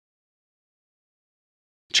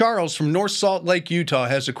Charles from North Salt Lake, Utah,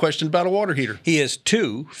 has a question about a water heater. He has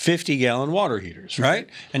two 50-gallon water heaters, right?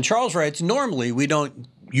 And Charles writes, normally we don't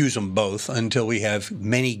use them both until we have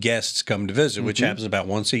many guests come to visit, which happens about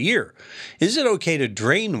once a year. Is it okay to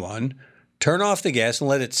drain one, turn off the gas, and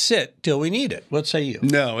let it sit till we need it? What say you?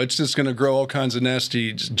 No, it's just going to grow all kinds of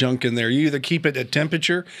nasty junk in there. You either keep it at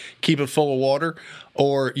temperature, keep it full of water,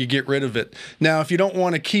 or you get rid of it. Now, if you don't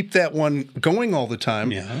want to keep that one going all the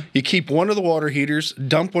time, you keep one of the water heaters,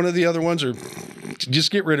 dump one of the other ones, or just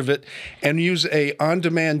get rid of it, and use a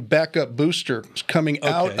on-demand backup booster coming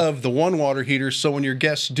out of the one water heater, so when your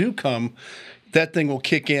guests do come, that thing will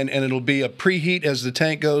kick in, and it'll be a preheat as the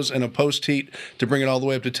tank goes and a post-heat to bring it all the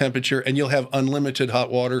way up to temperature, and you'll have unlimited hot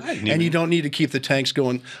water, and you don't need to keep the tanks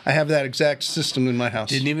going. I have that exact system in my house.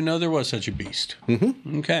 Didn't even know there was such a beast.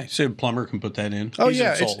 Okay, so a plumber can put that in. Oh,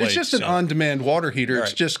 yeah, it's just an on-demand water heater.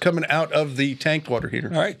 It's just coming out of the tanked water heater.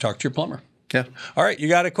 All right, talk to your plumber. Yeah. All right, you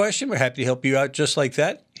got a question? We're happy to help you out just like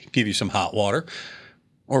that. Give you some hot water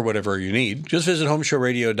or whatever you need. Just visit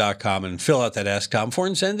HomeShowRadio.com and fill out that Ask Tom form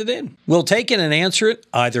and send it in. We'll take it and answer it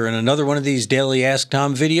either in another one of these daily Ask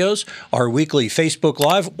Tom videos, our weekly Facebook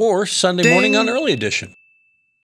Live, or Sunday morning on Early Edition.